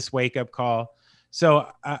needed this wake up call. So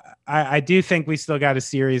I do think we still got a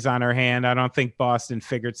series on our hand. I don't think Boston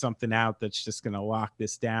figured something out that's just going to lock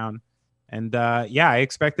this down. And I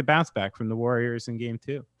expect a bounce back from the Warriors in game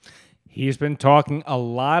 2. He's been talking a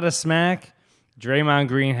lot of smack. Draymond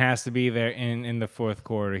Green has to be there in the fourth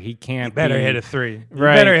quarter. He can't hit a 3.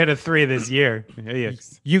 Right. Better hit a 3 this year.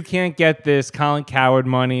 You can't get this Colin Cowherd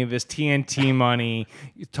money, this TNT money,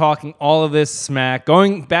 talking all of this smack,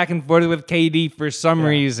 going back and forth with KD for some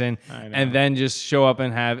reason, and then just show up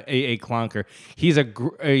and have a clunker. He's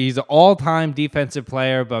an all-time defensive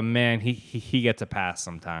player, but man, he gets a pass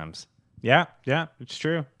sometimes. Yeah, it's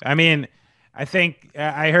true. I mean, I think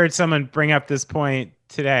I heard someone bring up this point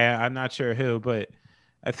today. I'm not sure who, but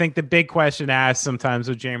I think the big question asked sometimes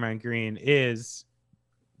with Draymond Green is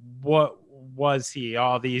what was he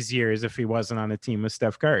all these years if he wasn't on a team with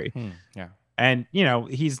Steph Curry? Yeah. And,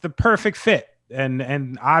 he's the perfect fit.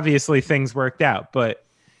 And obviously things worked out. But,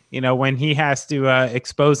 when he has to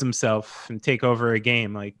expose himself and take over a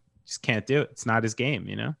game, like, just can't do it. It's not his game,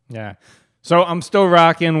 Yeah. So I'm still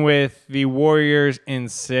rocking with the Warriors in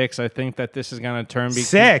 6. I think that this is going to turn.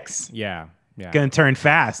 6? Yeah. Yeah. Going to turn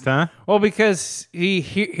fast, huh? Well, because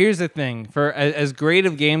here's the thing. For as great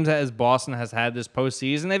of games as Boston has had this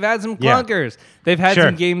postseason, they've had some clunkers. They've had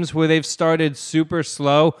some games where they've started super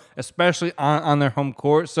slow, especially on their home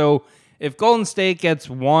court. So if Golden State gets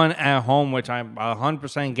one at home, which I'm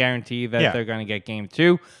 100% guarantee that they're going to get game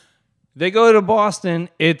 2, they go to Boston,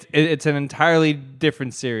 it's an entirely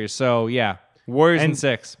different series. So, yeah, Warriors in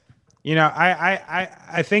 6.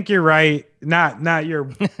 I think you're right. Not your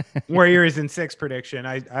Warriors in 6 prediction.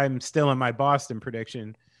 I'm still in my Boston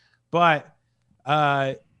prediction. But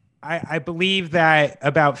I believe that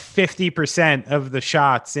about 50% of the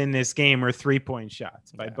shots in this game are 3-point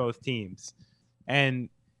shots by both teams. And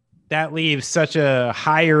that leaves such a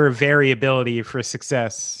higher variability for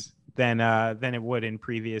success than it would in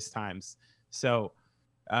previous times. So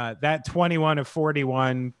that 21 of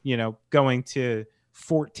 41, going to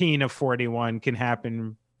 14 of 41 can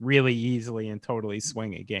happen really easily and totally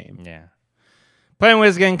swing a game. Yeah. Playing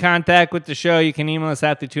Wiz, get in contact with the show. You can email us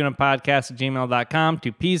at thetuneuppodcast@gmail.com.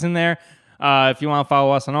 2 P's in there. If you want to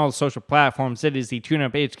follow us on all the social platforms, it is the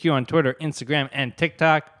TuneUp HQ on Twitter, Instagram, and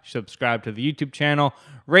TikTok. Subscribe to the YouTube channel.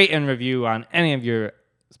 Rate and review on any of your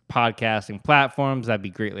podcasting platforms. That'd be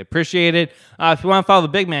greatly appreciated. If you want to follow the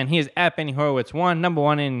big man, he is at Benny Horowitz 1, number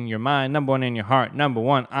 1 in your mind, number 1 in your heart, number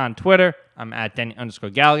 1 on Twitter. I'm at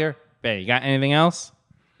Denny_Gallagher. Benny, you got anything else?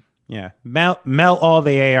 Yeah. Melt all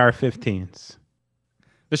the AR-15s.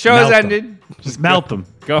 The show has ended. Just melt them.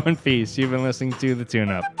 Go in peace. You've been listening to The Tune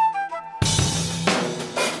Up.